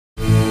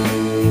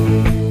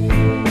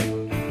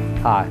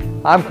Hi,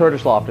 I'm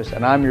Curtis Loftis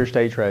and I'm your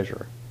state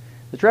treasurer.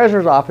 The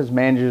treasurer's office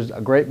manages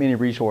a great many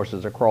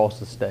resources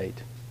across the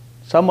state.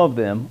 Some of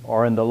them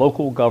are in the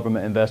local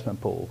government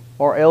investment pool,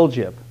 or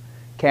LGIP.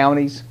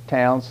 Counties,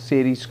 towns,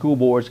 cities, school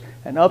boards,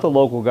 and other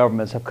local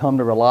governments have come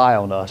to rely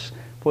on us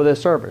for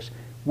this service.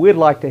 We'd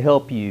like to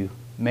help you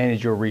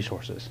manage your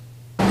resources.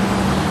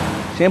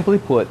 Simply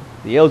put,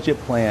 the LGIP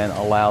plan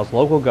allows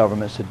local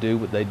governments to do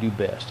what they do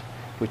best,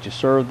 which is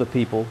serve the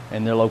people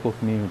in their local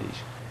communities.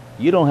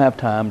 You don't have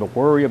time to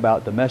worry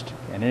about domestic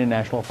and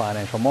international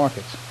financial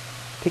markets.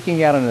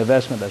 Picking out an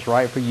investment that's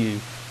right for you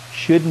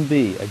shouldn't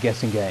be a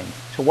guessing game.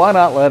 So why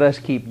not let us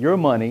keep your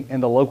money in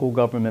the local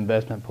government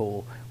investment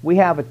pool? We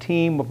have a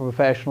team of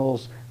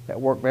professionals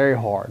that work very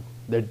hard.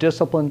 They're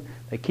disciplined,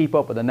 they keep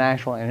up with the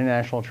national and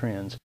international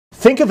trends.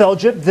 Think of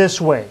LGIP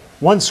this way.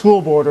 One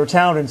school board or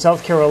town in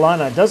South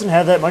Carolina doesn't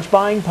have that much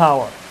buying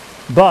power.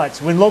 But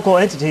when local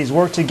entities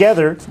work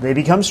together, they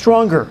become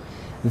stronger.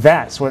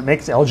 That's what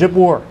makes LGIP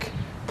work.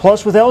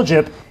 Plus, with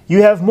LGIP,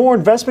 you have more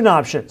investment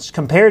options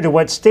compared to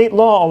what state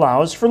law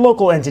allows for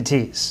local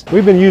entities.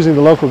 We've been using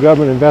the local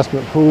government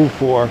investment pool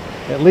for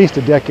at least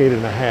a decade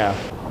and a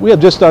half. We have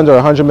just under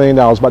 $100 million,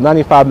 about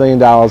 $95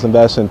 million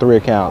invested in 3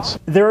 accounts.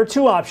 There are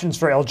 2 options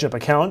for LGIP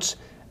accounts.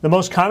 The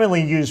most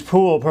commonly used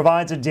pool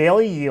provides a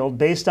daily yield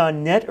based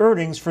on net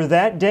earnings for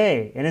that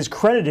day and is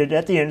credited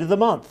at the end of the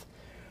month.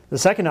 The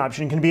second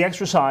option can be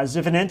exercised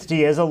if an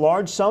entity has a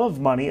large sum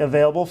of money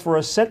available for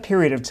a set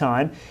period of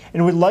time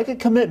and would like a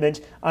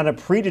commitment on a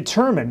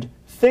predetermined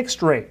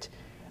fixed rate.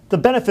 The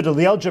benefit of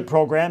the LGIP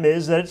program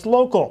is that it's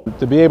local.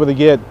 To be able to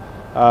get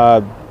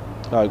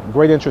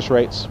great interest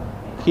rates,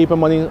 keeping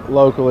money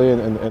locally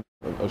and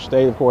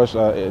state, of course,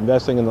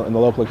 investing in the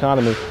local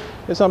economy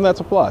is something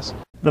that's a plus.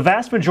 The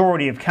vast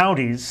majority of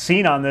counties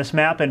seen on this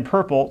map in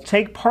purple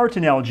take part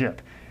in LGIP,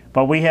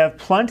 but we have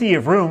plenty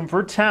of room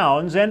for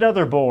towns and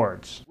other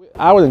boards.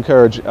 I would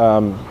encourage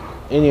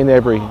any and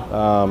every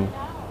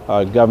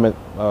government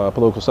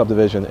political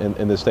subdivision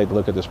in this state to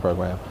look at this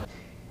program.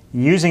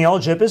 Using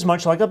LGIP is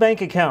much like a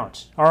bank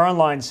account. Our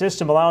online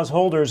system allows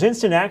holders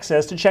instant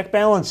access to check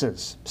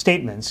balances,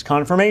 statements,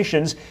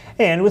 confirmations,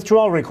 and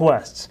withdrawal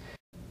requests.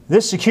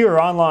 This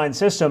secure online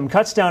system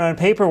cuts down on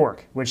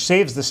paperwork, which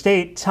saves the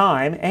state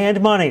time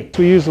and money.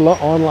 We use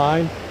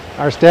online.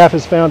 Our staff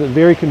has found it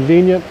very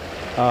convenient.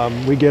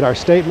 We get our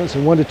statements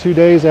in 1 to 2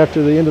 days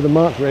after the end of the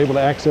month. We're able to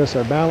access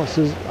our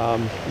balances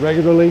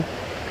regularly,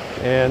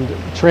 and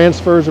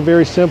transfers are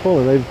very simple,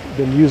 and they've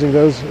been using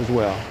those as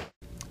well.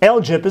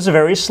 LGIP is a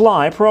very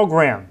SLY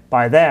program.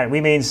 By that, we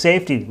mean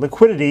safety,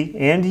 liquidity,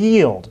 and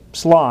yield.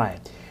 SLY.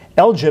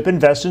 LGIP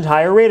invests in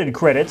higher rated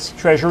credits,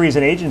 treasuries,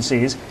 and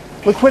agencies.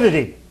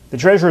 Liquidity. The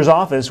Treasurer's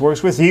Office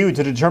works with you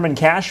to determine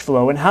cash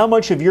flow and how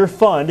much of your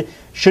fund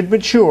should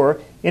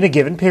mature in a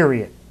given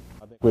period.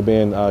 We're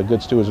being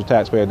good stewards of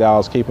taxpayer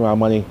dollars, keeping our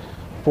money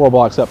 4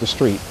 blocks up the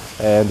street,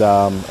 and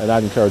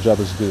I'd encourage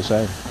others to do the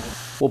same.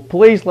 Well,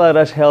 please let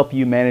us help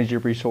you manage your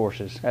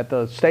resources. At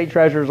the State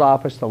Treasurer's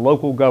Office, the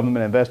local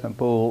government investment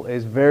pool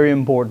is very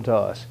important to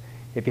us.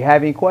 If you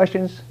have any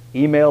questions,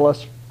 email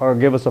us or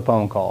give us a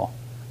phone call.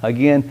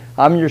 Again,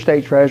 I'm your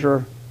State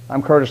Treasurer.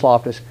 I'm Curtis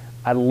Loftis.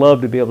 I'd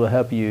love to be able to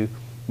help you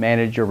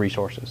manage your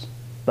resources.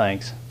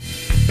 Thanks.